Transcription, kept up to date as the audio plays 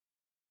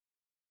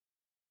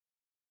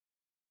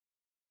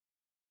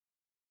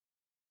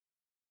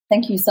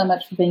Thank you so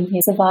much for being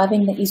here.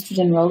 Surviving the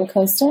estrogen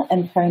rollercoaster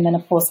and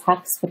perimenopause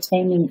hacks for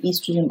taming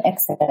estrogen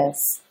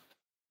excess.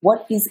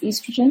 What is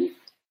estrogen?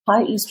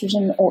 High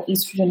estrogen or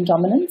estrogen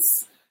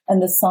dominance,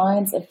 and the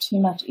signs of too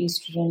much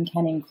estrogen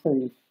can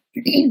include.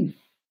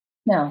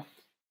 Now,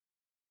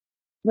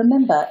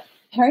 remember,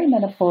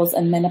 perimenopause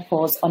and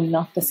menopause are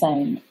not the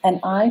same, and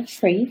I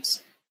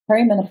treat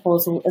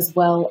perimenopausal as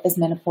well as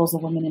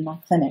menopausal women in my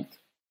clinic.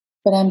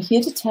 But I'm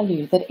here to tell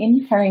you that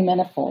in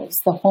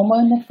perimenopause, the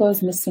hormone that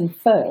goes missing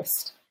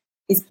first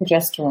is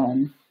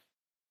progesterone.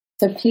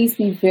 So please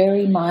be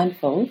very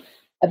mindful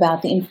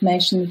about the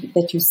information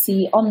that you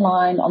see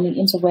online, on the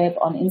interweb,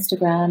 on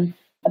Instagram,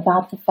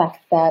 about the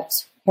fact that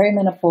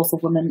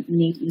perimenopausal women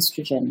need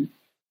estrogen.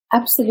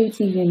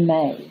 Absolutely you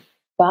may,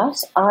 but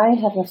I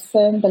have a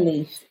firm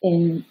belief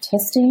in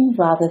testing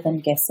rather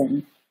than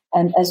guessing.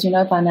 And as you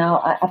know by now,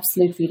 I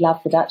absolutely love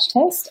the Dutch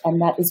test,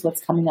 and that is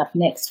what's coming up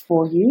next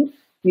for you.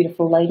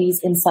 Beautiful ladies,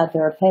 inside the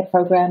repair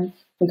program,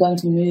 we're going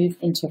to move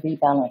into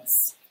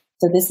rebalance.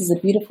 So this is a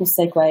beautiful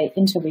segue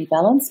into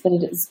rebalance, but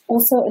it is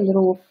also a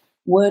little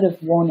word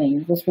of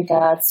warning with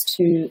regards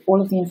to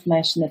all of the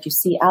information that you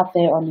see out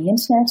there on the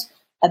internet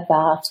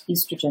about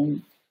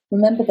estrogen.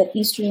 Remember that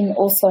estrogen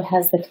also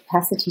has the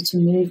capacity to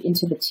move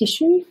into the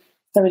tissue,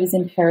 so it is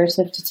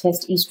imperative to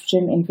test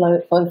estrogen in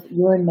both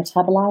urine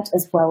metabolite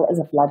as well as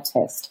a blood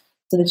test,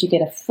 so that you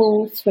get a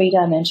full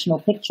three-dimensional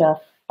picture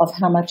of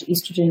how much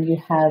estrogen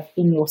you have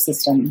in your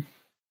system.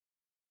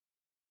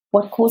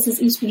 What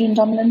causes estrogen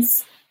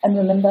dominance? And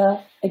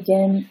remember,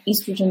 again,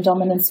 estrogen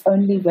dominance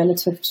only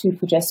relative to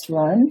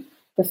progesterone.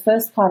 The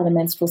first part of the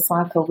menstrual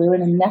cycle, we're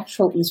in a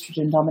natural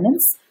estrogen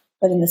dominance,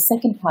 but in the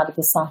second part of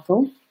the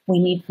cycle, we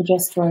need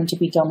progesterone to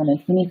be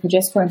dominant. We need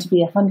progesterone to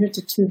be 100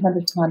 to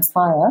 200 times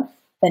higher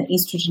than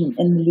estrogen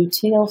in the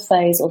luteal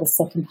phase or the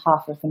second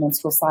half of the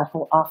menstrual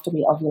cycle after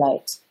we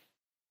ovulate.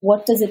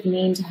 What does it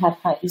mean to have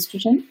high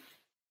estrogen?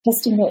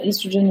 Testing your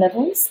estrogen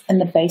levels and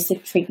the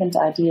basic treatment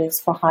ideas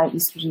for high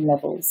estrogen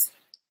levels.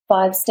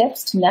 5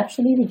 steps to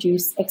naturally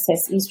reduce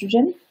excess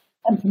estrogen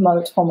and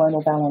promote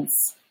hormonal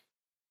balance.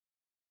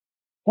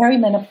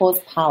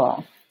 Perimenopause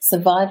power,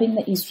 surviving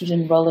the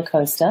estrogen roller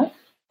coaster,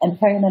 and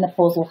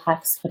perimenopausal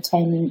hacks for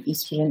taming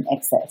estrogen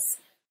excess.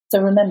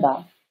 So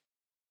remember,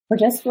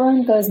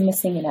 progesterone goes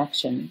missing in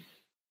action.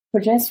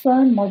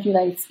 Progesterone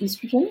modulates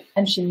estrogen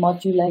and she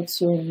modulates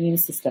your immune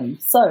system.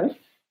 So,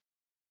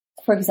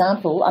 for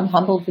example, I'm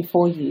humbled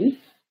before you.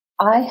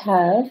 I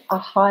have a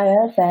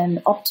higher than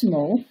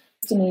optimal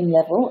histamine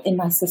level in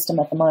my system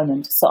at the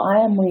moment. So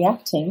I am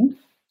reacting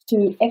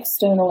to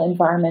external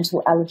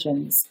environmental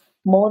allergens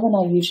more than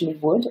I usually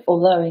would,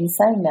 although in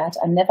saying that,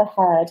 I never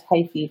had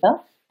hay fever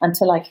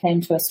until I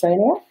came to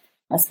Australia.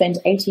 I spent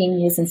 18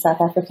 years in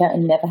South Africa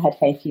and never had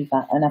hay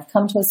fever. And I've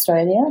come to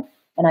Australia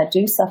and I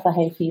do suffer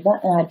hay fever,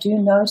 and I do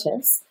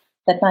notice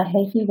that my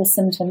hay fever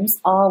symptoms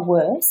are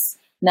worse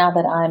now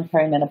that I am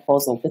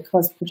perimenopausal,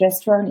 because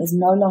progesterone is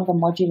no longer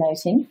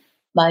modulating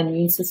my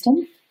immune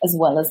system as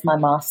well as my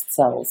mast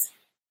cells.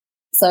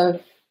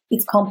 So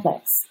it's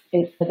complex.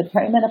 The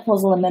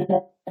perimenopausal and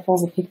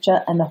menopausal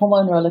picture and the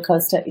hormone roller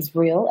coaster is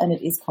real and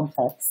it is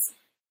complex.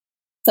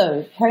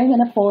 So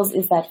perimenopause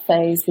is that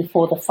phase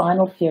before the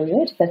final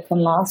period that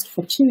can last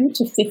for 2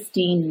 to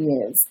 15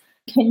 years.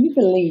 Can you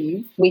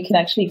believe we can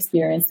actually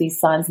experience these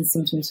signs and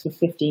symptoms for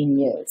 15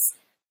 years?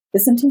 The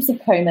symptoms of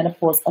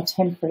perimenopause are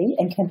temporary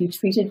and can be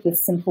treated with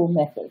simple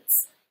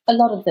methods. A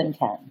lot of them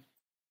can.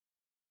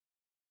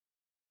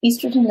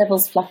 Estrogen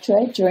levels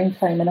fluctuate during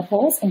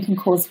perimenopause and can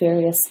cause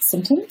various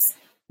symptoms.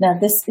 Now,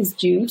 this is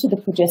due to the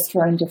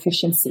progesterone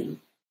deficiency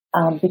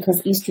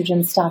because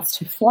estrogen starts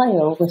to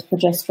flail with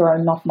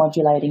progesterone not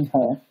modulating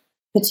her,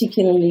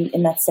 particularly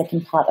in that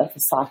second part of the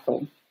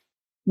cycle.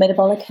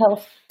 Metabolic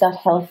health, gut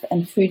health,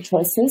 and food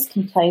choices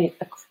can play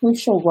a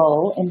crucial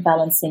role in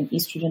balancing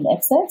estrogen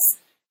excess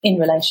in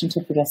relation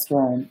to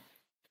progesterone.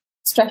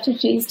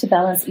 Strategies to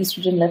balance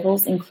estrogen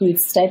levels include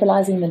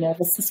stabilizing the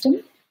nervous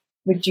system,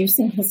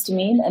 reducing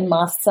histamine and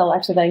mast cell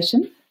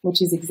activation,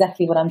 which is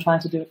exactly what I'm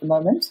trying to do at the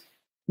moment.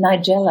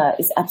 Nigella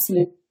is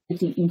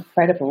absolutely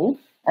incredible,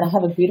 and I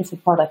have a beautiful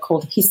product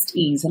called Hist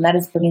Ease, and that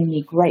is bringing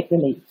me great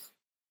relief.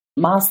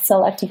 Mast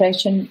cell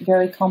activation,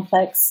 very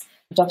complex.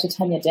 Dr.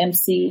 Tanya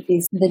Dempsey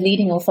is the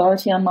leading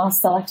authority on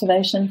mast cell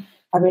activation.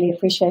 I really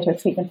appreciate her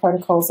treatment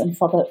protocols and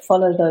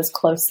follow those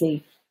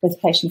closely with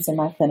patients in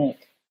my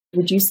clinic.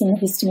 Reducing the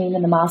histamine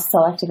and the mast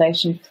cell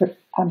activation,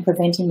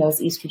 preventing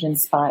those estrogen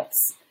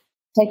spikes.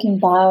 Taking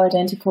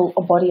bioidentical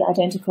or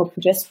body-identical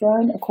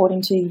progesterone,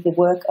 according to the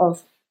work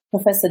of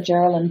Professor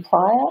Geraldine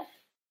Pryor,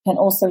 can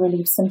also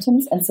relieve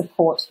symptoms and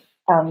support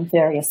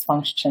various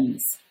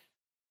functions.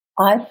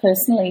 I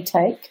personally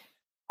take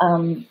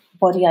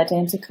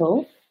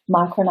body-identical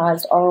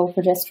micronized oral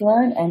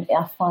progesterone, and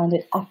I find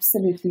it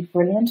absolutely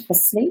brilliant for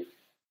sleep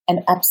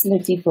and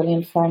absolutely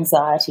brilliant for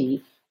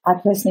anxiety. I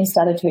personally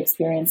started to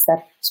experience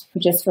that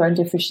progesterone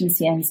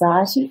deficiency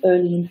anxiety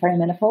early in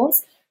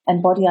perimenopause,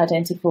 and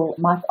body-identical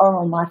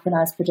oral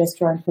micronized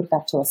progesterone put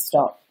that to a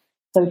stop.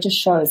 So it just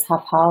shows how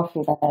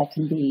powerful that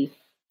can be.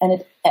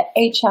 And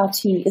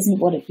HRT isn't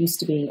what it used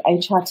to be.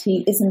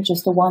 HRT isn't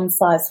just a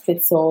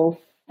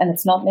one-size-fits-all, and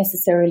it's not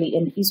necessarily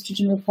an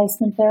estrogen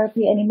replacement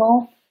therapy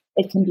anymore.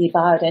 It can be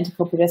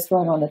bioidentical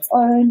progesterone on its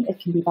own. It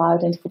can be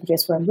bioidentical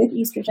progesterone with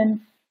estrogen,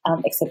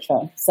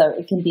 etc. So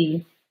it can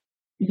be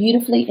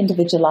beautifully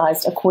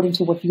individualized according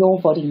to what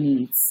your body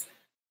needs.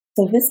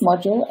 So this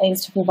module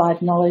aims to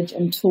provide knowledge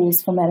and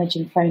tools for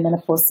managing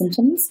perimenopause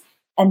symptoms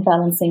and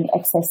balancing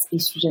excess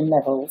estrogen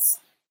levels.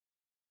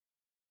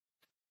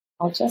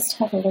 I'll just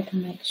have a look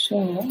and make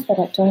sure that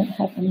I don't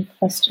have any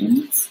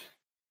questions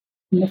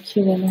in the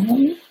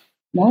Q&A.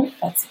 No,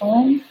 that's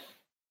fine.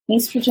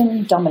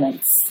 Estrogen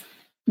dominance.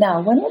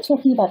 Now, when we're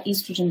talking about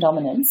estrogen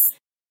dominance,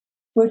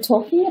 we're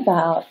talking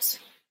about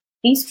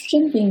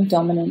estrogen being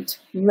dominant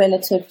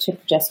relative to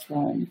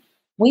progesterone.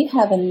 We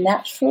have a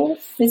natural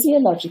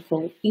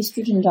physiological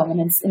estrogen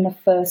dominance in the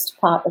first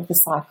part of the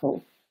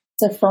cycle.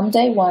 So from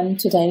day 1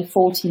 to day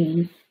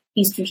 14,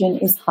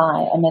 estrogen is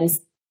high, and that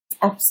is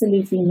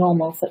absolutely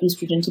normal for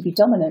estrogen to be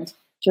dominant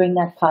during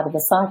that part of the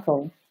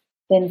cycle.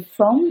 Then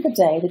from the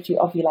day that you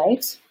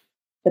ovulate,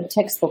 the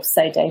textbooks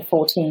say day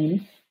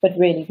 14, but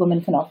really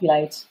women can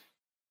ovulate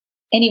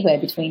anywhere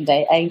between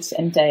day 8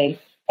 and day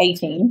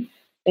 18.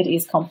 It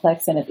is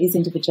complex and it is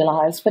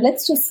individualized, but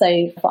let's just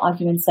say, for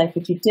argument's sake,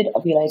 that you did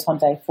ovulate on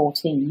day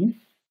 14,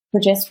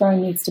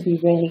 progesterone needs to be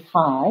really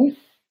high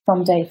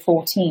from day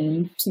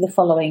 14 to the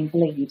following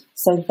bleed.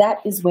 So that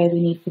is where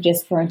we need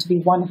progesterone to be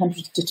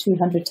 100 to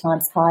 200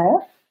 times higher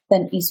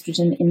than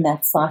estrogen in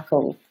that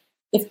cycle.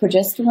 If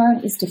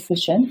progesterone is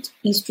deficient,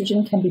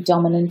 estrogen can be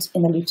dominant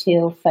in the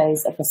luteal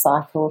phase of the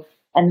cycle,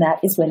 and that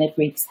is when it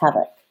wreaks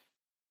havoc.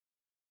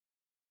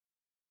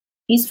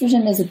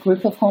 Estrogen is a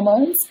group of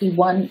hormones,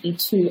 E1,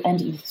 E2, and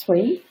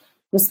E3,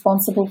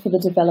 responsible for the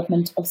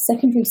development of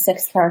secondary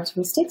sex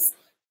characteristics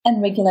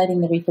and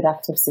regulating the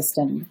reproductive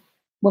system.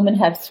 Women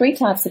have 3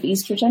 types of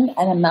estrogen,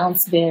 and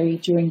amounts vary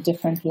during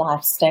different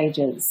life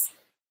stages.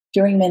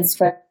 During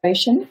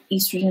menstruation,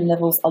 estrogen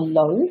levels are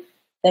low.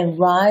 They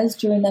rise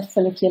during that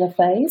follicular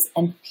phase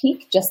and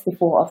peak just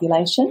before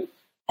ovulation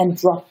and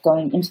drop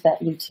going into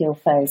that luteal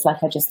phase,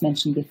 like I just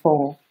mentioned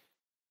before.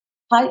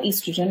 High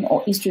estrogen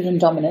or estrogen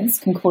dominance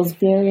can cause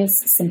various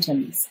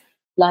symptoms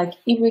like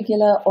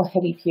irregular or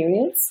heavy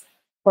periods,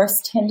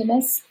 breast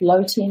tenderness,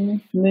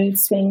 bloating, mood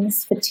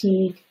swings,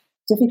 fatigue,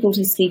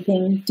 difficulty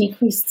sleeping,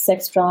 decreased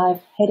sex drive,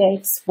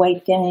 headaches,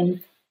 weight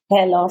gain,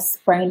 hair loss,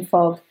 brain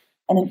fog,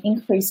 and an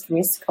increased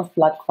risk of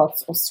blood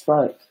clots or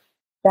stroke.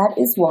 That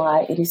is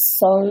why it is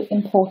so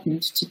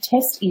important to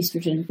test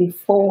estrogen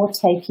before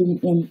taking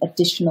in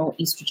additional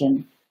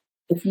estrogen.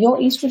 If your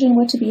estrogen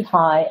were to be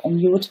high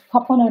and you were to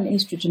pop on an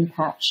estrogen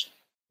patch,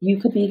 you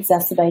could be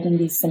exacerbating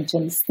these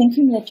symptoms,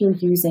 thinking that you're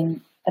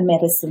using a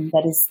medicine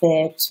that is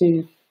there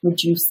to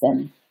reduce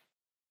them.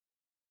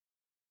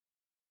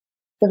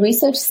 The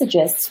research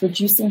suggests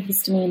reducing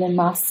histamine and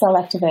mast cell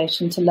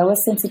activation to lower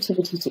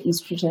sensitivity to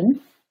estrogen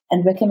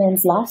and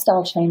recommends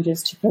lifestyle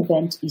changes to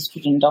prevent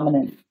estrogen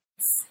dominance.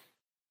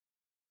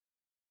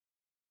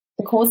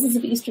 The causes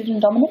of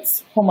estrogen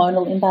dominance,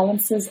 hormonal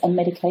imbalances and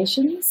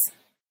medications.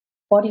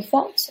 Body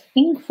fat,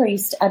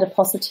 increased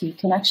adiposity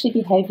can actually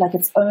behave like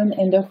its own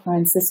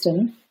endocrine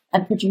system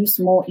and produce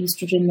more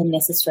estrogen than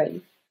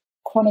necessary.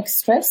 Chronic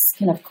stress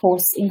can, of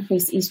course,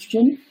 increase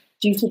estrogen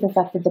due to the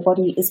fact that the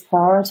body is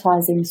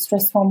prioritizing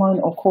stress hormone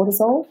or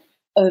cortisol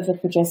over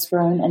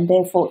progesterone, and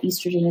therefore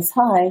estrogen is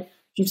high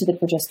due to the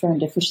progesterone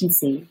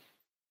deficiency.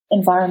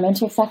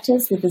 Environmental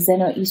factors with the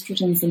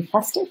xenoestrogens in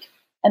plastic,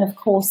 and of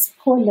course,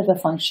 poor liver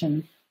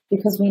function,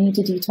 because we need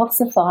to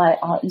detoxify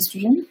our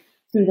estrogen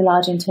through the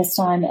large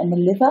intestine and the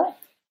liver,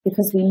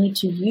 because we need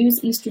to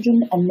use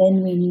estrogen and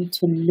then we need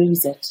to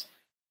lose it.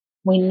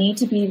 We need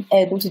to be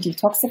able to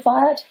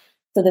detoxify it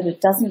so that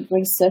it doesn't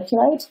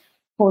recirculate,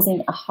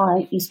 causing a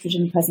high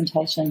estrogen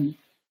presentation.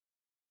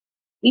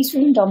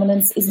 Estrogen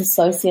dominance is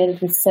associated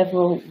with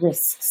several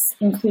risks,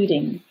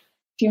 including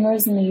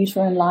tumors in the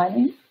uterine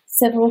lining,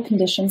 several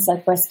conditions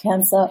like breast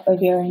cancer,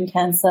 ovarian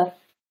cancer,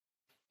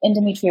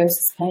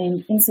 endometriosis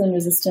pain, insulin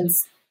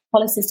resistance,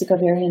 polycystic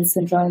ovarian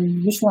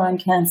syndrome, uterine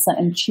cancer,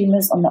 and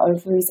tumors on the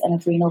ovaries and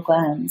adrenal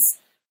glands.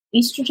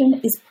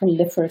 Estrogen is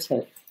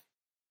proliferative.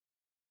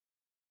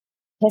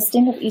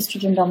 Testing of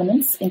estrogen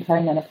dominance in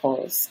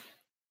perimenopause.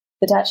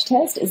 The Dutch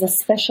test is a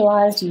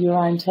specialized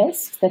urine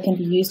test that can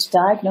be used to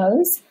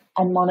diagnose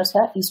and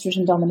monitor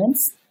estrogen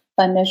dominance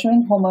by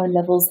measuring hormone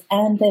levels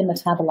and their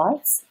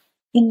metabolites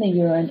in the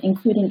urine,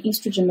 including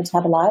estrogen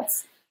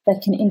metabolites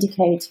that can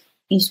indicate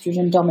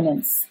estrogen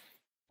dominance.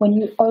 When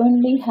you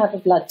only have a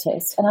blood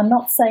test, and I'm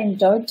not saying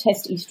don't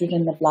test estrogen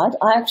in the blood,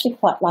 I actually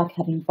quite like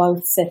having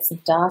both sets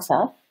of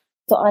data.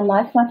 So I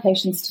like my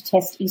patients to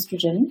test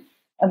estrogen,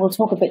 and we'll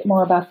talk a bit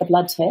more about the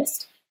blood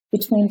test,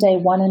 between day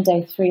 1 and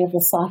day 3 of the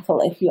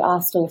cycle if you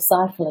are still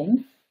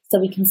cycling, so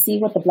we can see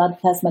what the blood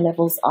plasma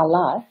levels are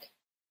like.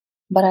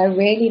 But I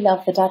really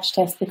love the Dutch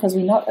test because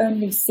we not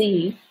only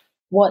see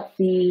what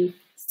the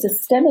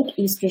systemic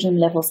estrogen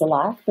levels are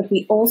like, but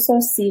we also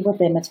see what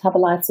their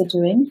metabolites are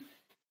doing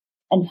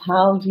and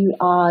how you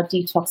are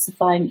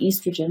detoxifying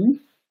estrogen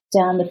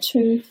down the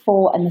 2,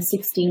 4, and the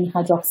 16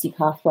 hydroxy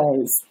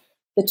pathways.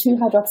 The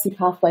 2-hydroxy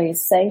pathway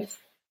is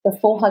safe. The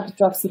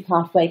 4-hydroxy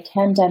pathway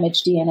can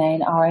damage DNA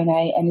and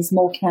RNA and is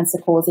more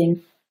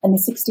cancer-causing, and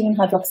the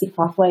 16-hydroxy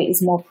pathway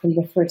is more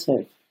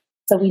proliferative.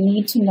 So we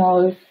need to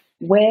know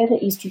where the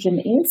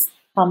estrogen is,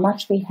 how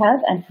much we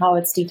have, and how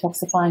it's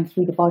detoxifying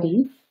through the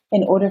body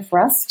in order for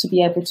us to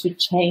be able to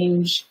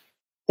change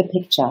the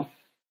picture.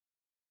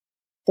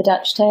 The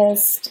Dutch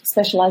test,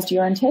 specialized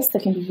urine test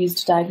that can be used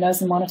to diagnose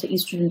and monitor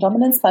estrogen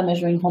dominance by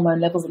measuring hormone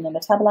levels and their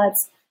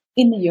metabolites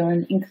in the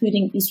urine,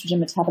 including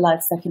estrogen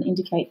metabolites that can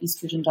indicate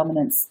estrogen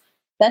dominance.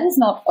 That is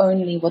not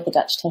only what the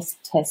Dutch test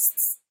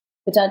tests.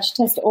 The Dutch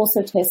test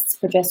also tests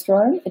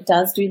progesterone. It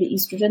does do the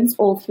estrogens,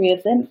 all 3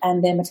 of them,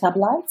 and their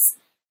metabolites.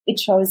 It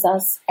shows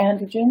us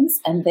androgens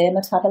and their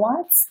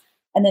metabolites,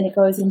 and then it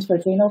goes into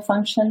adrenal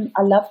function.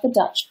 I love the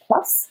Dutch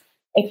Plus.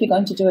 If you're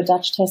going to do a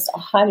Dutch test, I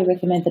highly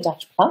recommend the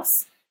Dutch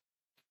Plus,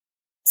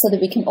 so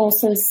that we can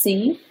also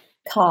see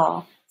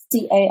CAR,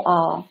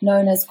 C-A-R,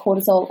 known as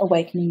cortisol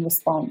awakening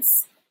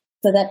response.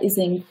 So that is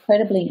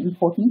incredibly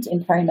important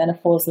in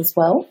perimenopause as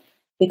well,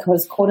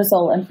 because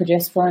cortisol and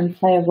progesterone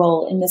play a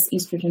role in this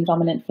estrogen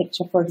dominant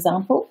picture, for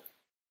example.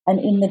 And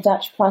in the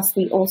Dutch Plus,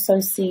 we also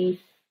see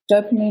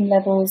dopamine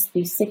levels,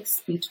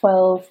 B6,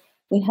 B12.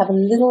 We have a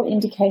little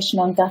indication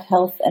on gut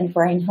health and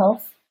brain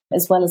health,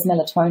 as well as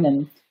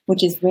melatonin,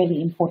 which is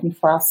really important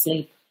for our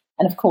sleep.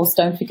 And of course,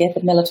 don't forget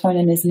that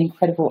melatonin is an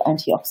incredible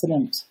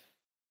antioxidant.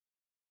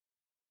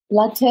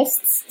 Blood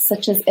tests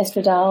such as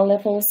estradiol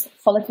levels,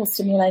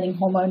 follicle-stimulating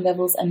hormone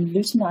levels, and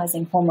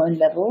luteinizing hormone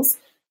levels,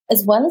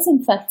 as well as,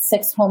 in fact,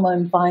 sex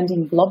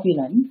hormone-binding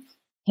globulin,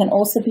 can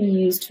also be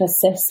used to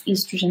assess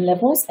estrogen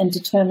levels and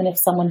determine if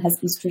someone has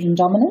estrogen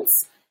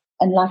dominance.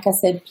 And like I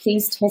said,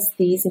 please test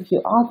these if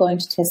you are going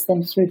to test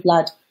them through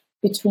blood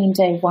between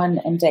day 1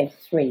 and day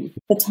 3.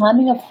 The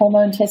timing of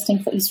hormone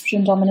testing for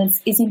estrogen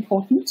dominance is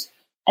important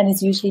and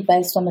is usually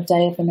based on the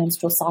day of the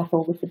menstrual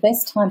cycle, with the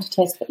best time to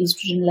test for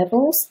estrogen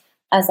levels,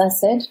 as I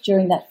said,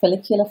 during that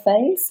follicular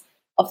phase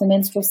of the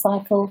menstrual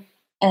cycle,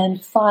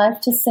 and 5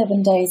 to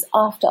 7 days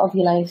after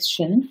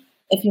ovulation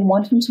if you're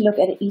wanting to look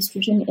at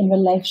estrogen in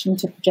relation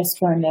to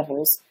progesterone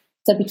levels.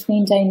 So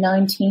between day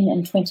 19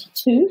 and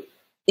 22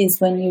 is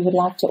when you would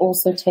like to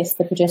also test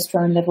the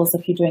progesterone levels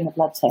if you're doing a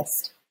blood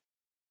test.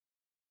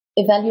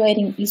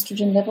 Evaluating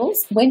estrogen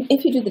levels.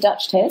 If you do the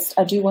Dutch test,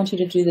 I do want you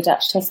to do the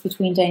Dutch test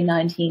between day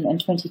 19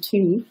 and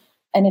 22.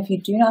 And if you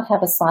do not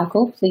have a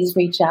cycle, please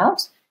reach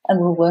out and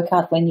we'll work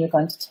out when you're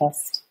going to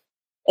test.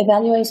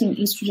 Evaluating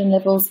estrogen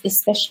levels,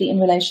 especially in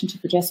relation to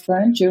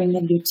progesterone during the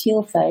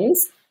luteal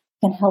phase,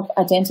 can help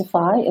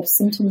identify if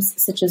symptoms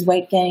such as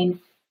weight gain,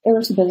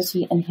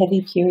 irritability, and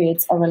heavy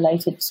periods are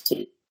related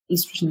to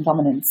estrogen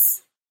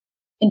dominance.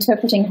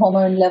 Interpreting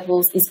hormone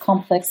levels is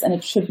complex, and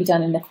it should be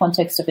done in the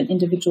context of an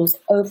individual's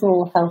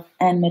overall health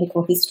and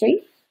medical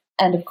history,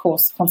 and of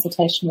course,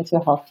 consultation with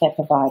your healthcare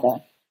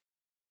provider.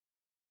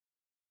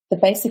 The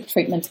basic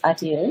treatment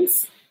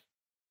ideas.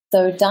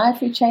 So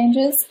dietary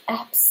changes,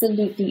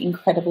 absolutely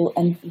incredible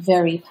and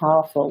very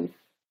powerful.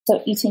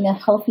 So eating a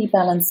healthy,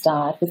 balanced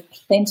diet with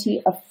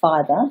plenty of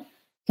fiber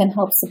can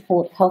help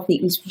support healthy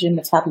estrogen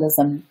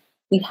metabolism.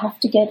 We have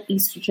to get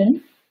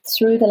estrogen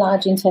through the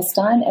large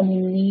intestine, and we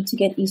need to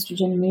get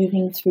estrogen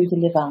moving through the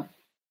liver.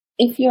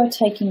 If you're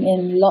taking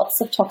in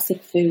lots of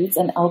toxic foods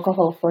and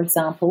alcohol, for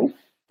example,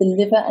 the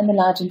liver and the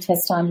large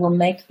intestine will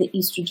make the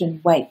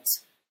estrogen wait.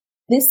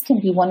 This can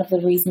be one of the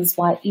reasons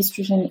why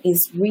estrogen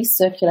is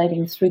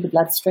recirculating through the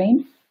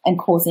bloodstream and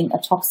causing a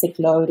toxic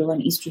load or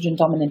an estrogen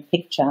dominant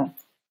picture.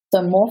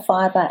 So more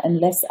fiber and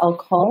less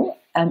alcohol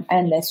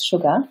and less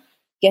sugar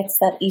gets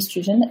that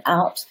estrogen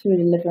out through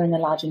the liver and the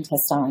large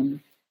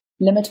intestine.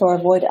 Limit or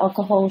avoid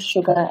alcohol,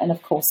 sugar, and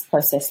of course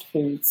processed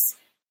foods.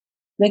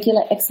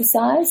 Regular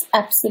exercise,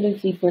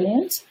 absolutely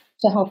brilliant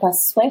to help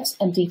us sweat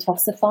and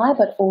detoxify,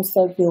 but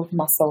also build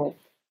muscle.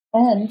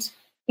 And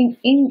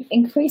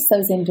increase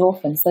those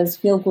endorphins, those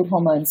feel-good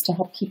hormones, to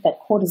help keep that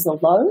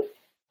cortisol low.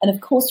 And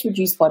of course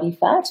reduce body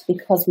fat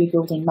because we're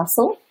building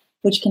muscle,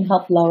 which can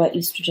help lower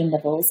estrogen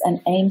levels,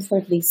 and aim for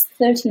at least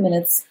 30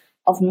 minutes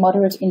of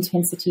moderate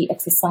intensity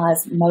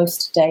exercise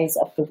most days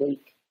of the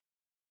week.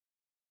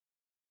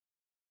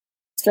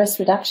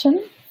 Stress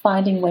reduction,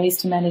 finding ways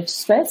to manage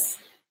stress,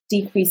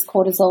 decrease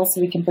cortisol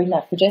so we can bring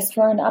that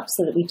progesterone up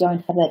so that we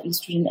don't have that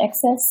estrogen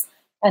excess.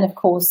 And of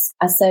course,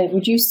 I say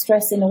reduce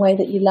stress in a way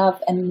that you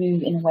love and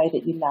move in a way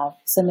that you love.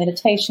 So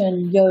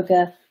meditation,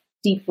 yoga,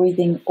 deep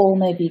breathing, all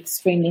may be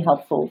extremely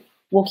helpful.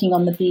 Walking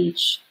on the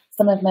beach.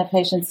 Some of my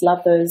patients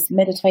love those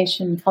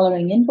meditation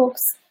coloring in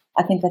books.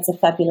 I think that's a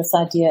fabulous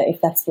idea if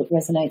that's what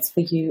resonates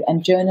for you.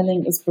 And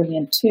journaling is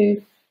brilliant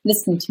too.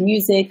 Listening to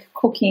music,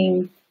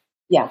 cooking.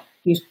 Yeah,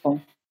 beautiful.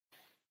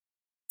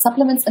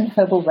 Supplements and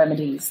herbal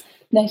remedies.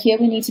 Now here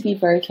we need to be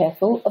very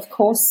careful. Of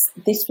course,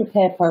 this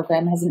repair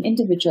program has an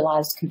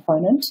individualized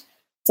component.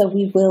 So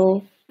we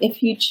will,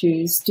 if you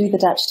choose, do the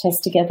Dutch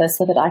test together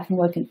so that I can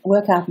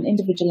work out an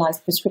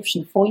individualized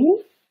prescription for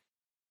you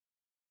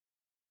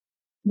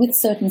with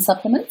certain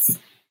supplements,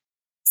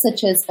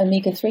 such as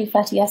omega-3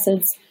 fatty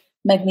acids,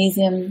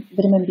 Magnesium,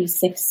 vitamin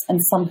B6,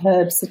 and some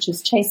herbs such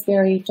as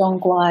chasteberry,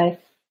 dongguai,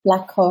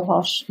 black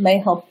cohosh may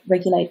help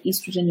regulate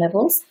estrogen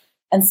levels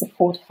and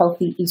support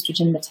healthy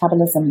estrogen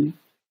metabolism.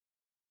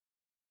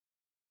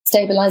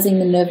 Stabilizing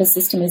the nervous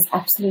system is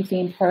absolutely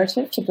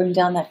imperative to bring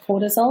down that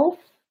cortisol.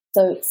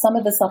 So some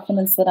of the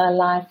supplements that I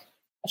like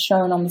are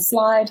shown on the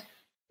slide.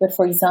 But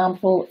for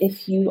example,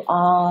 if you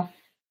are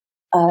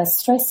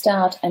stressed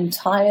out and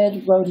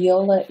tired,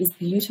 rhodiola is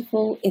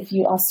beautiful. If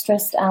you are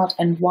stressed out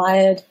and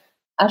wired,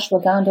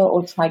 ashwagandha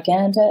or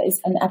triganda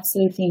is an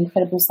absolutely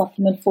incredible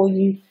supplement for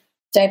you,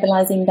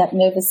 stabilizing that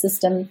nervous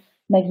system.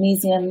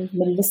 Magnesium,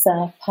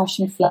 melissa,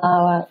 passion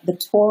flower, the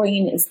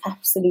taurine is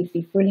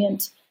absolutely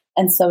brilliant,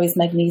 and so is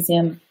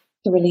magnesium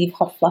to relieve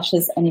hot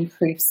flushes and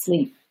improve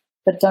sleep.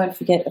 But don't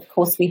forget, of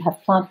course, we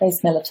have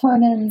plant-based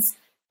melatonins,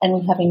 and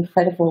we have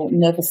incredible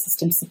nervous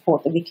system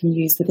support that we can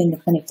use within the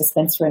clinic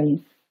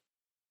dispensary.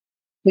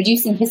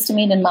 Reducing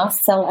histamine and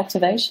mast cell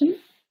activation,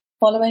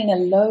 following a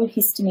low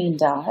histamine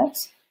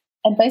diet.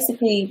 And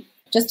basically,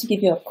 just to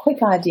give you a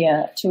quick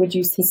idea to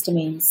reduce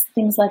histamines,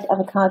 things like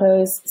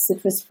avocados,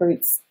 citrus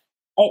fruits,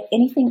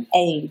 anything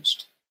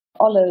aged,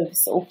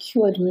 olives or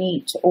cured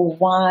meat or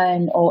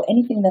wine or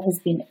anything that has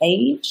been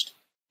aged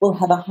will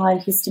have a high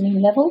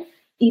histamine level,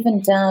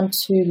 even down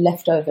to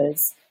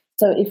leftovers.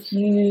 So if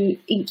you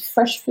eat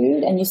fresh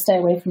food and you stay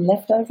away from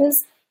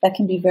leftovers, that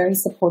can be very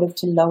supportive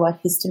to lower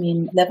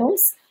histamine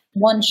levels.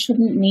 One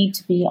shouldn't need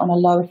to be on a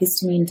low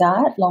histamine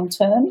diet long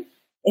term.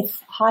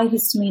 If high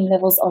histamine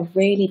levels are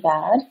really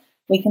bad,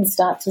 we can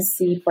start to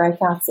see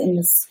breakouts in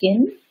the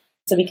skin.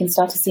 So we can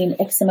start to see an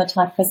eczema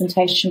type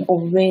presentation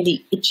or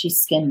really itchy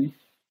skin.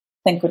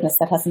 Thank goodness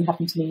that hasn't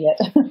happened to me yet.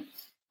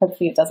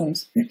 Hopefully it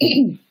doesn't.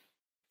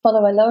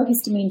 Follow a low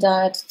histamine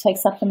diet, take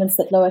supplements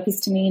that lower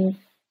histamine.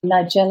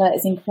 Nigella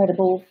is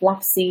incredible.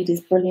 Black seed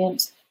is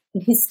brilliant.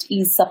 The Hist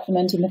Ease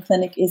supplement in the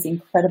clinic is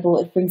incredible.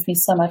 It brings me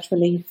so much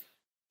relief.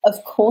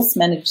 Of course,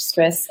 manage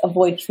stress,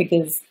 avoid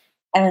triggers,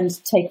 and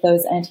take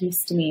those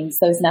antihistamines,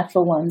 those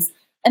natural ones.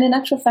 And in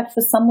actual fact,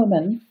 for some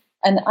women,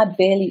 and I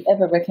barely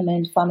ever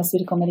recommend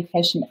pharmaceutical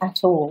medication at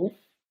all,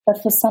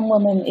 but for some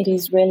women, it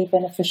is really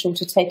beneficial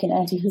to take an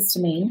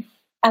antihistamine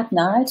at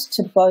night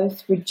to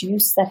both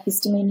reduce that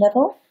histamine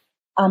level,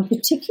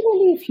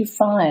 particularly if you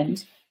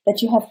find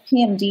that you have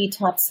PMD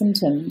type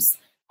symptoms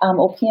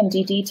or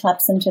PMDD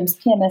type symptoms,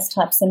 PMS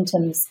type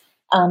symptoms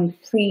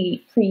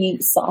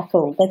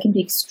pre-cycle. They can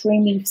be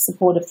extremely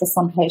supportive for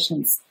some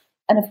patients.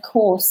 And of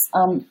course,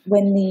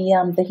 when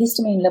the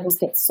histamine levels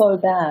get so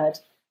bad,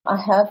 I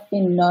have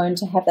been known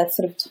to have that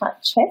sort of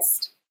tight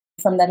chest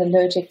from that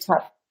allergic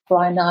type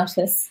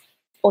rhinitis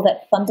or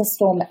that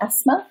thunderstorm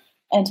asthma.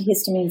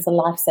 Antihistamines are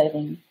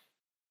life-saving.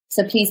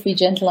 So please be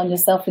gentle on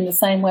yourself in the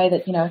same way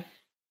that,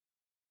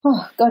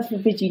 God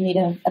forbid you need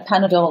a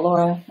Panadol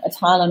or a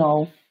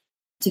Tylenol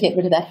to get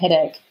rid of that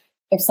headache.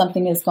 If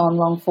something has gone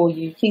wrong for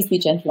you, please be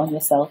gentle on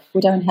yourself. We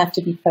don't have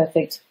to be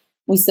perfect.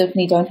 We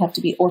certainly don't have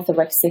to be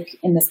orthorexic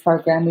in this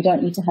program. We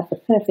don't need to have the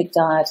perfect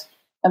diet,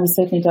 and we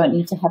certainly don't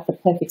need to have the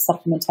perfect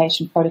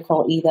supplementation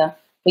protocol either.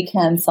 We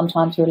can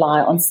sometimes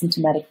rely on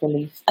symptomatic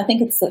relief. I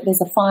think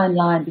there's a fine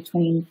line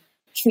between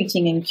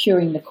treating and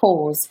curing the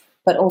cause,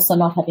 but also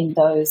not having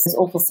those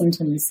awful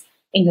symptoms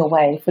in your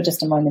way for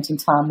just a moment in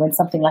time when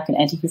something like an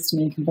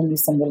antihistamine can bring you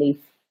some relief.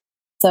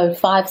 So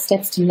 5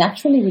 steps to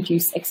naturally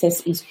reduce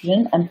excess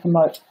estrogen and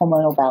promote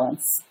hormonal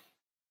balance.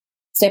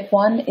 Step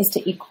 1 is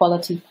to eat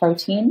quality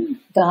protein,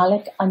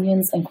 garlic,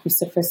 onions, and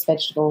cruciferous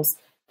vegetables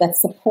that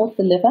support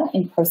the liver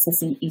in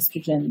processing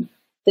estrogen.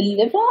 The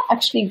liver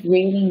actually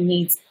really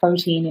needs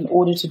protein in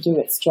order to do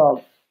its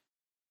job.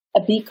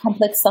 A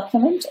B-complex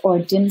supplement or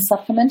a DIM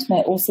supplement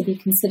may also be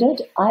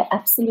considered. I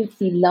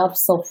absolutely love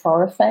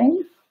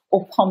sulforaphane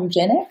or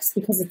Pomgenex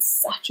because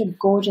it's such a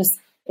gorgeous,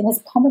 it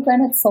has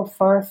pomegranate,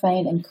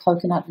 sulforaphane, and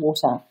coconut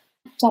water,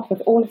 packed up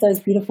with all of those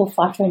beautiful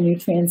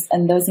phytonutrients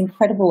and those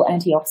incredible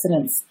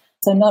antioxidants.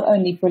 So not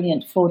only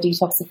brilliant for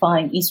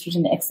detoxifying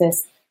estrogen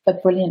excess,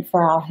 but brilliant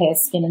for our hair,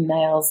 skin, and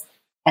nails,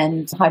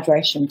 and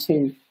hydration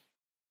too.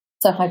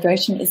 So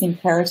hydration is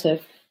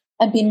imperative.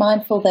 And be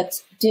mindful that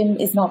DIM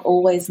is not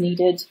always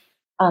needed.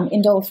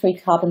 Indole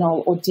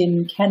 3-carbinol or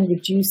DIM can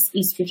reduce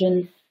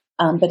estrogen,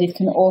 but it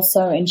can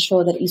also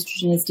ensure that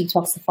estrogen is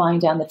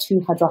detoxifying down the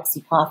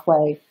 2-hydroxy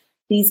pathway.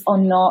 These are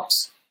not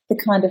the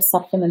kind of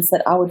supplements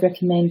that I would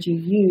recommend you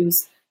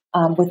use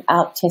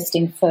without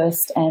testing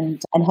first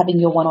and having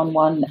your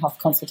one-on-one health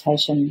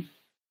consultation.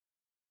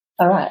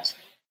 All right.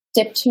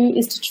 Step 2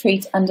 is to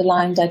treat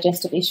underlying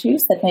digestive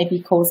issues that may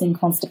be causing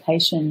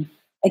constipation.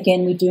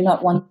 Again, we do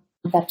not want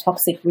that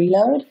toxic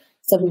reload,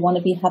 so we want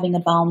to be having a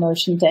bowel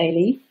motion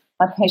daily.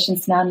 My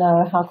patients now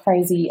know how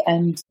crazy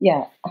and,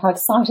 how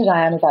excited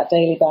I am about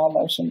daily bowel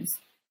motions.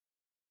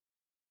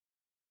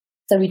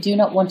 So we do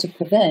not want to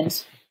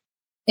prevent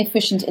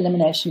efficient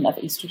elimination of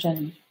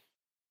estrogen.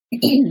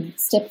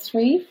 Step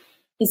 3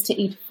 is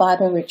to eat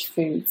fiber-rich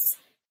foods.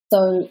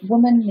 So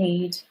women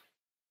need,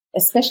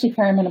 especially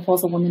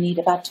perimenopausal women, need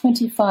about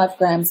 25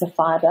 grams of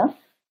fiber.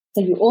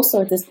 So you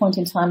also at this point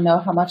in time know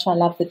how much I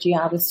love the GI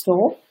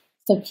Restore.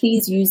 So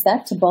please use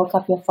that to bulk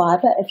up your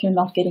fiber if you're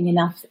not getting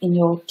enough in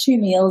your 2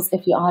 meals,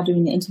 if you are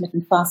doing the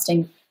intermittent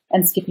fasting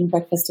and skipping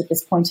breakfast at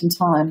this point in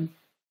time.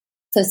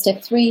 So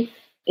step 3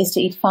 is to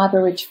eat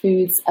fiber-rich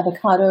foods,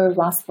 avocado,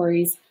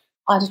 raspberries,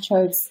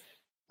 artichokes,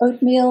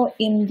 oatmeal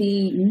in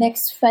the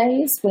next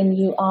phase. When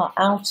you are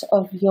out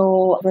of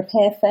your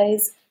repair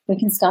phase, we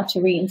can start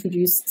to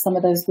reintroduce some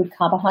of those good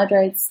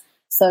carbohydrates.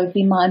 So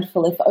be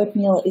mindful, if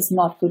oatmeal is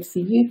not good for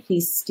you,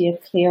 please steer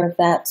clear of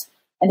that.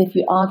 And if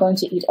you are going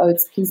to eat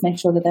oats, please make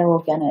sure that they're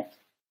organic.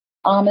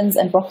 Almonds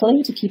and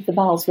broccoli to keep the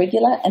bowels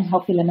regular and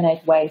help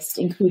eliminate waste,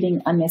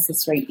 including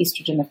unnecessary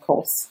estrogen, of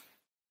course.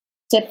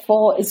 Step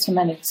 4 is to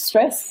manage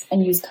stress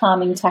and use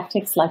calming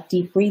tactics like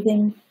deep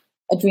breathing.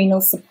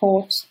 Adrenal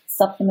support,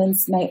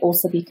 supplements may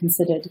also be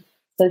considered.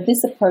 So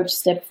this approach,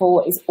 step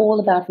 4, is all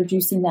about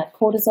reducing that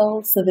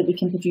cortisol so that we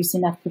can produce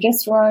enough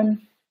progesterone,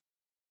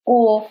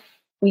 or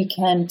we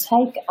can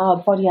take our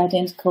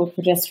body-identical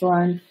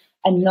progesterone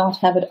and not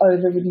have it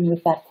overridden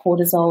with that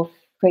cortisol,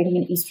 creating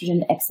an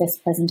estrogen excess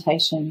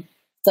presentation.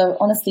 So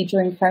honestly,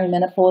 during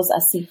perimenopause, I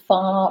see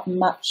far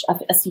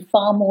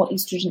more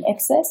estrogen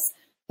excess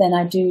than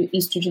I do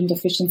estrogen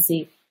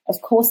deficiency.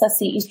 Of course, I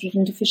see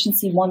estrogen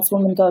deficiency once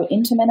women go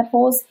into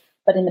menopause,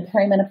 but in the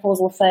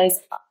perimenopausal phase,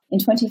 in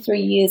 23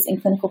 years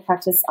in clinical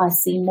practice, I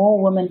see more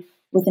women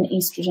with an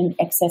estrogen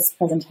excess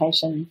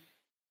presentation.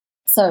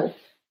 So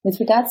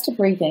with regards to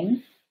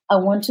breathing, I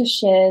want to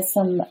share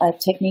some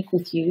technique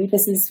with you.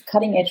 This is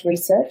cutting-edge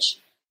research.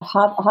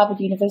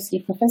 Harvard University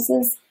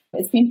professors,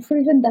 it's been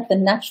proven that the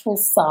natural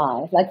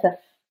sigh, like the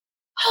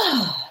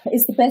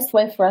is the best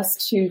way for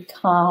us to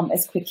calm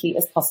as quickly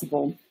as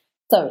possible.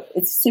 So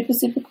it's super,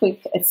 super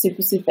quick. It's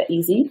super, super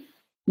easy.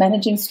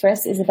 Managing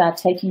stress is about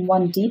taking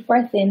one deep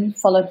breath in,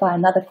 followed by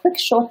another quick,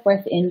 short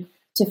breath in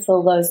to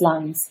fill those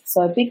lungs.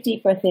 So a big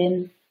deep breath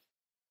in.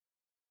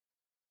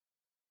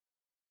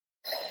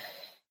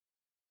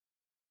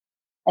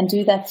 And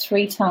do that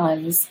 3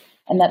 times,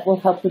 and that will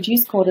help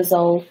reduce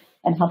cortisol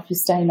and help you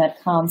stay in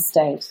that calm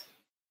state.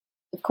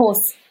 Of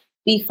course,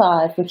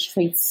 B5, which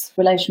treats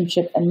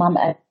relationship and mum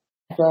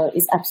aggro,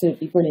 is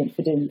absolutely brilliant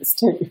for doing this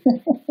too.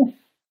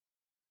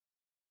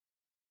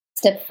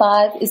 Step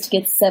 5 is to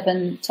get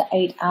 7 to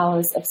 8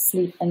 hours of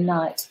sleep a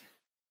night.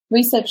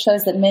 Research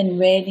shows that men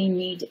rarely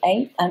need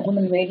 8, and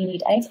women rarely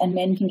need 8, and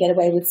men can get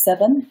away with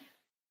 7.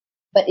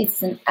 But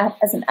as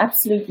an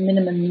absolute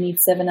minimum, you need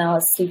 7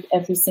 hours sleep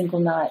every single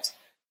night.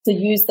 So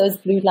use those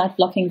blue light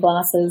blocking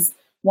glasses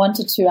 1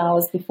 to 2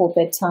 hours before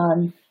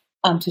bedtime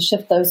to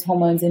shift those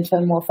hormones into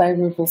a more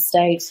favorable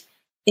state.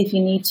 If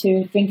you need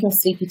to, drink your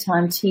sleepy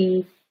time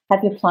tea,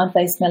 have your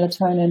plant-based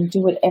melatonin,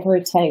 do whatever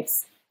it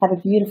takes. Have a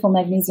beautiful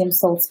magnesium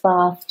salts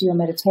bath, do your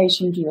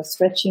meditation, do your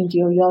stretching, do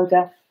your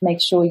yoga.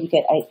 Make sure you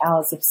get 8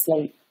 hours of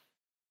sleep.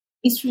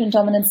 Estrogen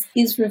dominance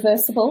is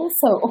reversible,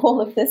 so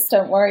all of this,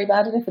 don't worry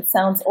about it if it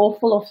sounds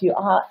awful, or if you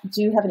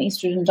do have an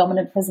estrogen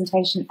dominant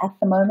presentation at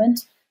the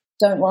moment.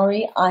 Don't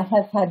worry, I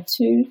have had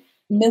 2.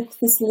 Milk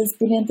thistle is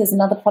brilliant. There's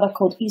another product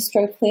called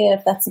EstroClear.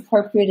 If that's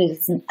appropriate, it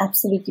is an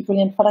absolutely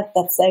brilliant product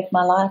that saved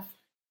my life.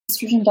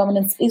 Estrogen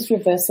dominance is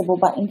reversible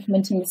by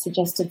implementing the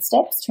suggested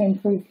steps to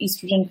improve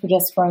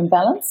estrogen-progesterone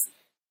balance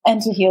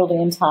and to heal the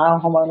entire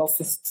hormonal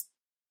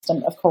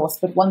system, of course.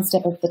 But one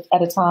step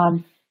at a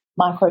time,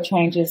 micro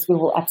changes, we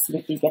will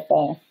absolutely get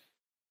there.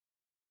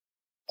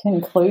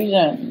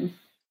 Conclusion.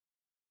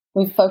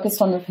 We've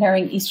focused on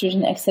repairing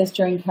estrogen excess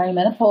during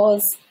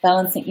perimenopause.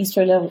 Balancing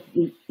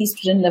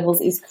estrogen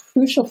levels is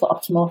crucial for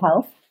optimal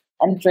health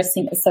and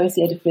addressing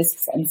associated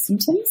risks and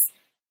symptoms.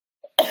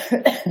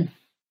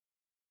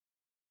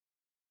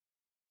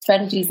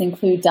 Strategies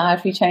include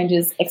dietary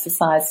changes,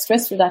 exercise,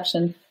 stress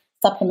reduction,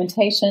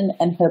 supplementation,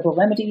 and herbal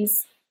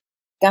remedies.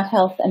 Gut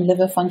health and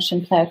liver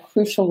function play a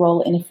crucial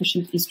role in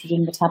efficient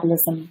estrogen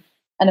metabolism.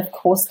 And of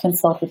course,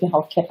 consult with your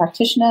healthcare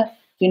practitioner.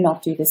 Do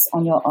not do this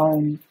on your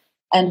own.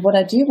 And what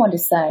I do want to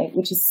say,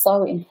 which is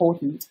so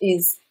important,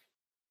 is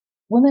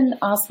women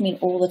ask me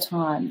all the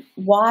time,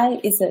 why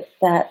is it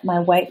that my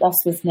weight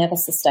loss was never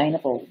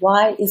sustainable?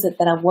 Why is it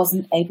that I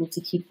wasn't able to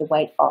keep the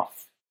weight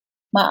off?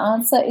 My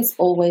answer is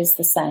always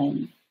the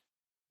same.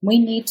 We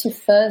need to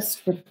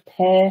first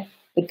repair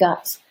the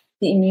gut,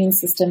 the immune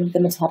system, the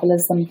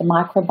metabolism, the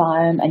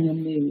microbiome, and your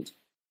mood.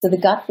 So the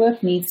gut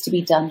work needs to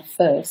be done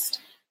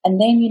first. And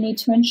then you need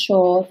to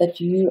ensure that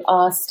you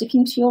are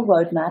sticking to your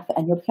roadmap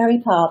and your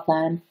peri-power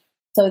plan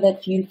so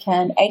that you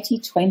can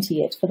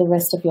 80-20 it for the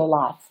rest of your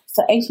life.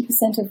 So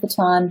 80% of the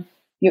time,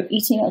 you're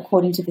eating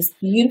according to this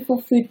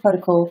beautiful food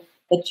protocol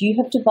that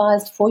you have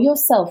devised for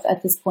yourself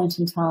at this point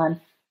in time.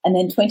 And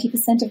then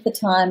 20% of the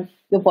time,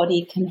 your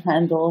body can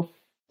handle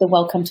the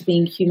welcome to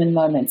being human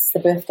moments, the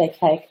birthday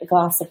cake, a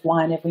glass of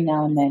wine every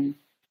now and then.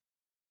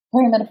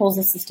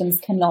 Perimenopausal systems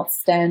cannot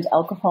stand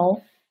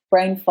alcohol.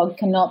 Brain fog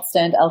cannot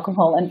stand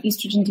alcohol, and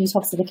estrogen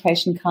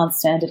detoxification can't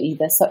stand it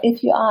either. So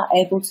if you are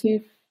able to,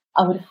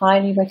 I would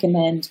highly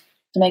recommend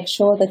to make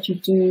sure that you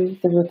do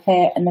the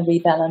repair and the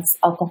rebalance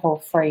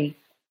alcohol-free.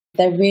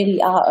 They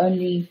really are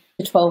only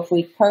the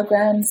 12-week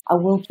programs. I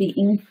will be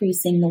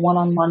increasing the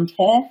one-on-one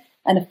care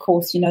And of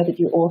course, you know that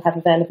you all have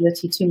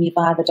availability to me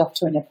via the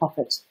doctor in your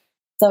pocket.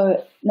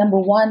 So number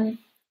one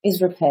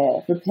is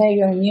repair. Repair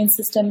your immune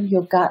system,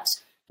 your gut,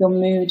 your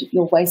mood,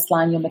 your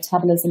waistline, your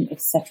metabolism,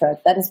 etc.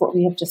 That is what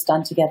we have just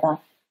done together.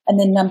 And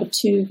then number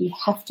two, we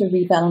have to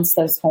rebalance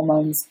those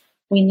hormones.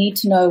 We need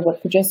to know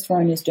what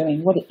progesterone is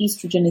doing, what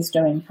estrogen is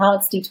doing, how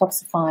it's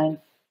detoxifying,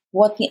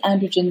 what the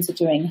androgens are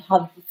doing,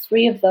 how the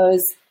three of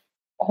those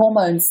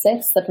hormone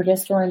sets, the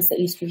progesterones, the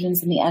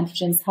estrogens, and the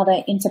androgens, how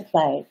they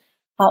interplay,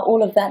 how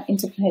all of that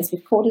interplays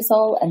with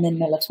cortisol and then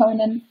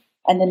melatonin.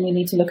 And then we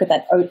need to look at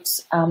that OAT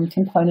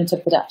component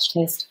of the Dutch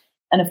test.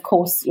 And of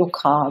course, your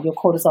CAR, your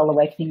cortisol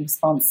awakening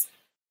response.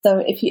 So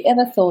if you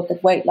ever thought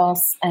that weight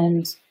loss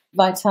and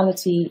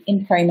vitality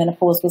in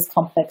perimenopause was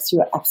complex,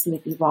 you are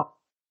absolutely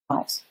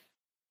right.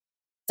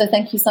 So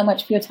thank you so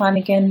much for your time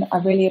again. I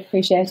really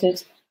appreciate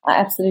it. I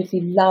absolutely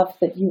love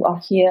that you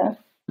are here.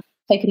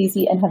 Take it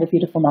easy and have a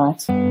beautiful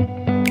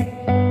night.